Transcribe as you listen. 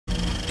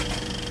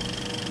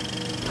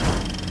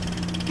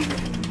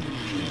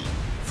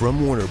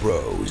From Warner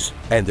Bros.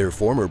 And their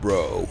former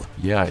bro.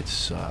 Yeah,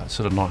 it's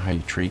sort of not how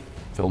you treat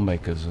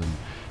filmmakers and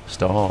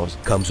stars.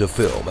 Comes a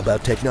film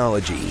about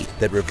technology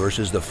that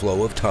reverses the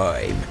flow of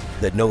time,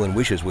 that Nolan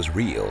wishes was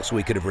real so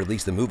he could have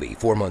released the movie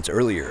 4 months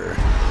earlier.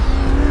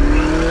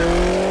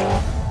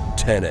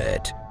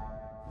 Tenet.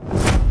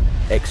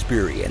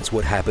 Experience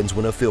what happens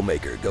when a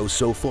filmmaker goes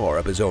so far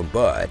up his own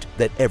butt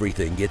that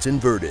everything gets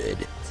inverted.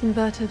 It's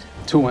inverted.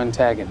 2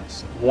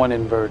 antagonists, 1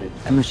 inverted.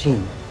 A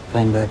machine,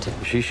 inverted.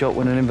 She shot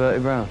with an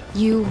inverted round.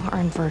 You are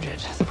inverted.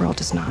 The world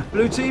is not.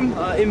 Blue team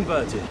are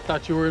inverted.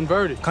 Thought you were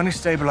inverted. Can you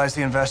stabilize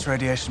the inverse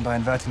radiation by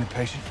inverting the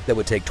patient? That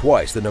would take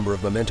twice the number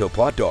of Memento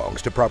plot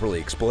dongs to properly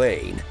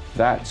explain.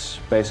 That's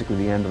basically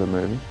the end of the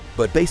movie.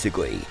 But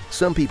basically,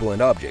 some people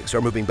and objects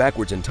are moving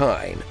backwards in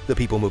time. The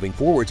people moving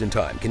forwards in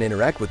time can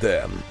interact with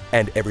them.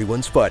 And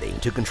everyone's fighting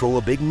to control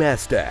a big math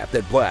staff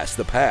that blasts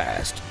the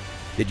past.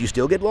 Did you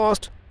still get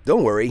lost?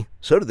 Don't worry,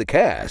 so did the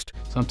cast.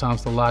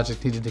 Sometimes the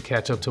logic needed to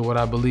catch up to what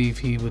I believe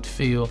he would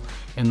feel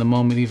in the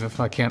moment, even if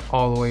I can't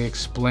all the way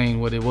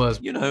explain what it was.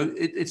 You know,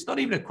 it's not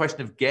even a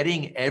question of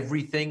getting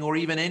everything or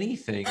even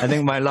anything. I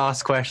think my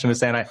last question was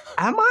saying,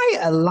 am I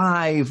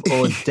alive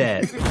or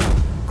dead?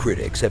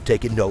 Critics have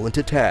taken Nolan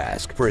to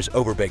task for his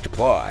overbaked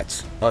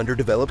plots,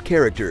 underdeveloped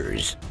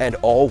characters, and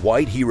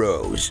all-white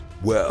heroes.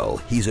 Well,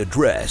 he's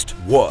addressed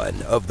one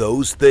of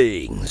those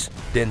things.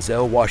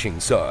 Denzel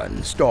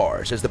Washington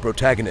stars as the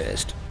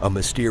protagonist, a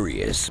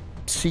mysterious,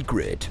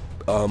 secret,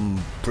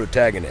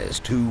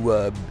 protagonist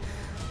who,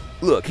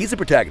 look, he's a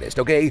protagonist,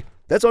 okay?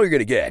 That's all you're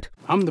gonna get.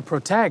 I'm the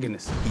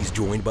protagonist. He's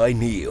joined by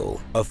Neil,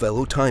 a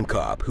fellow time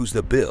cop who's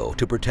the bill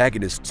to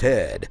protagonist's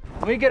head.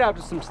 Let me get out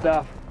to some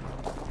stuff.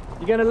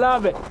 You're gonna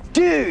love it.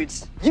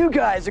 Dudes, you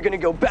guys are gonna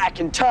go back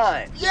in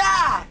time.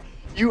 Yeah!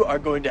 You are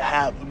going to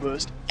have the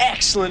most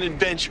excellent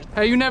adventure.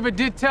 Hey, you never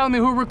did tell me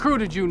who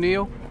recruited you,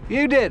 Neil.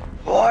 You did.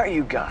 Who are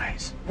you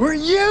guys? We're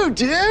you,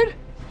 dude!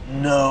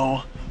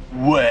 No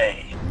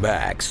way.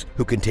 Max,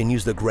 who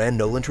continues the grand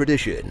Nolan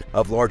tradition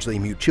of largely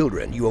mute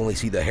children you only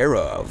see the hair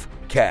of.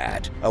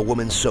 Kat, a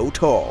woman so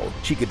tall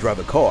she could drive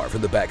a car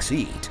from the back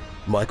seat.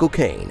 Michael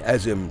Caine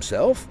as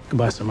himself?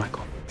 Goodbye, Sir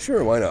Michael.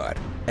 Sure, why not?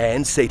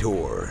 And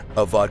Sator,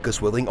 a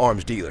vodka-swilling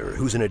arms dealer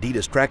who's an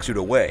Adidas tracksuit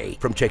away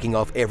from checking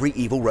off every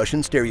evil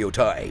Russian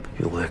stereotype.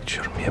 You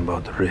lecture me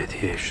about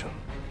radiation.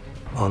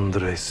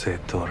 Andrei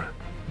Sator,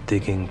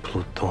 digging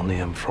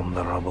plutonium from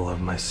the rubble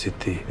of my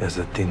city as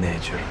a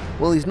teenager.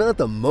 Well, he's not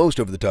the most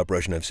over-the-top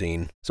Russian I've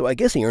seen, so I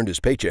guess he earned his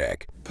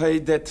paycheck. Pay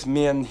that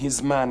man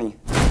his money.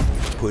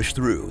 Push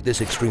through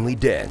this extremely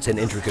dense and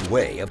intricate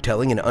way of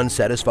telling an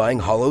unsatisfying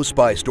hollow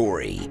spy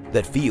story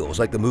that feels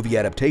like the movie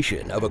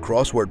adaptation of a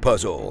crossword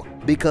puzzle,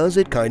 because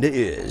it kinda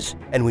is.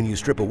 And when you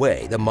strip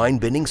away the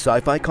mind-bending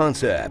sci-fi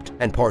concept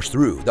and parse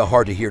through the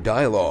hard-to-hear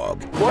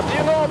dialogue. What do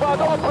you know about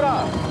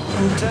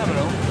opera?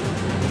 Terminal.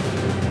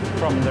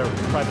 From their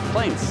private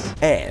planes.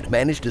 And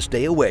manage to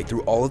stay awake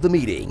through all of the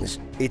meetings,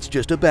 it's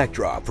just a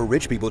backdrop for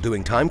rich people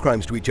doing time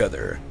crimes to each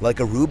other,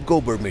 like a Rube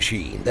Goldberg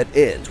machine that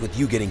ends with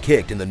you getting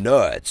kicked in the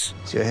nuts.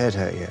 Does your head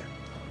hurt yet?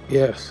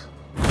 Yes.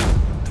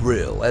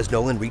 Thrill as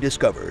Nolan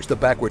rediscovers the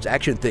backwards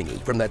action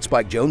thingy from that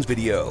Spike Jonze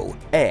video,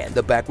 and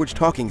the backwards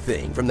talking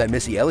thing from that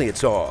Missy Elliott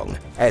song,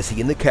 as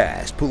he and the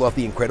cast pull off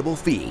the incredible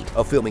feat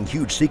of filming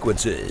huge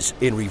sequences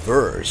in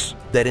reverse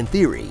that in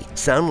theory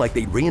sound like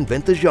they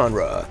reinvent the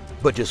genre,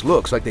 but just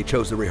looks like they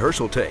chose the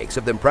rehearsal takes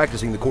of them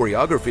practicing the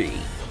choreography.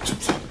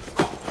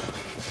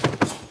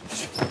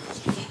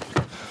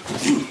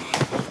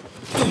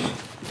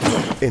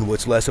 In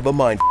what's less of a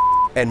mind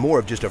and more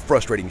of just a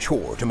frustrating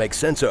chore to make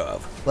sense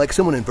of, like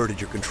someone inverted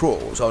your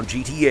controls on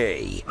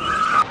GTA.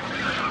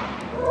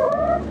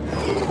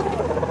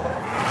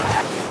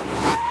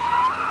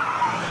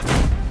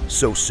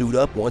 So suit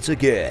up once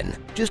again,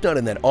 just not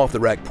in that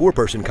off-the-rack poor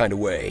person kind of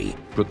way.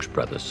 Brooks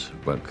Brothers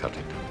won't cut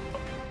it.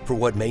 For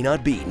what may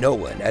not be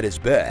Nolan at his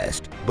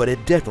best, but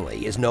it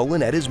definitely is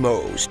Nolan at his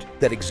most,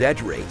 that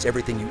exaggerates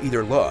everything you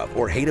either love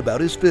or hate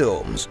about his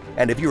films.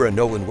 And if you're a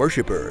Nolan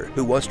worshiper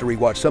who wants to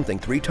rewatch something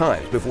 3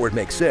 times before it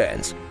makes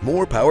sense,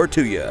 more power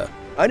to you.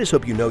 I just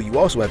hope you know you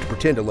also have to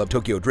pretend to love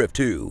Tokyo Drift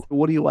too.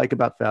 What do you like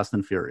about Fast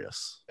and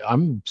Furious?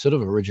 I'm sort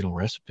of original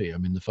recipe. I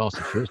mean, the Fast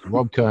and Furious,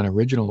 Rob Cohen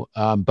original.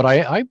 But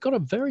I've got a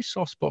very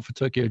soft spot for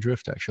Tokyo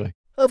Drift, actually.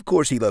 Of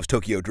course he loves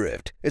Tokyo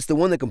Drift. It's the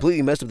one that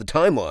completely messed up the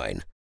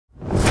timeline.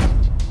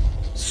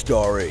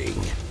 Starring.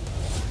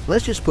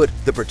 Let's just put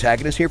the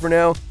protagonist here for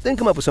now, then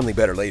come up with something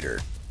better later.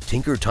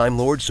 Tinker Time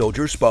Lord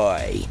Soldier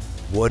Spy.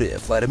 What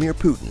if Vladimir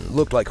Putin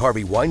looked like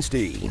Harvey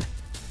Weinstein?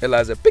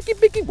 Eliza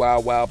Picky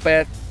Wow Wow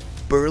Pat.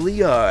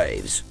 Burly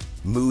Ives.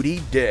 Moody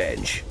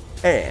Dench.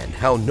 And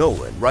how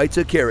Nolan writes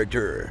a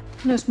character.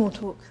 No small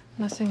talk.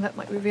 Nothing that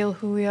might reveal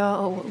who we are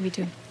or what we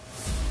do.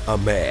 A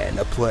man,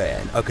 a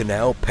plan, a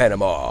canal,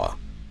 Panama.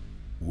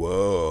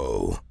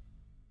 Whoa.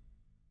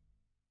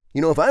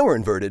 You know, if I were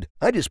inverted,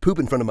 I'd just poop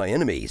in front of my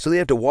enemy so they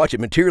have to watch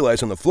it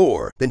materialize on the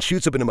floor, then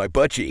shoots up into my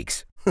butt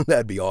cheeks.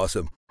 That'd be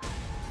awesome.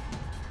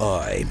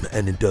 I'm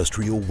an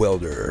industrial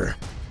welder.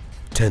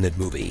 Tenet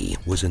movie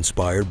was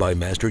inspired by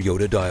Master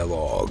Yoda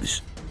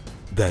dialogues.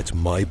 That's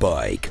my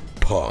bike,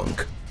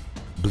 punk.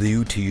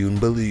 Blue tune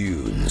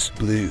balloons,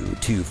 blue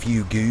too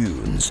few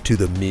goons to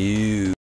the moon.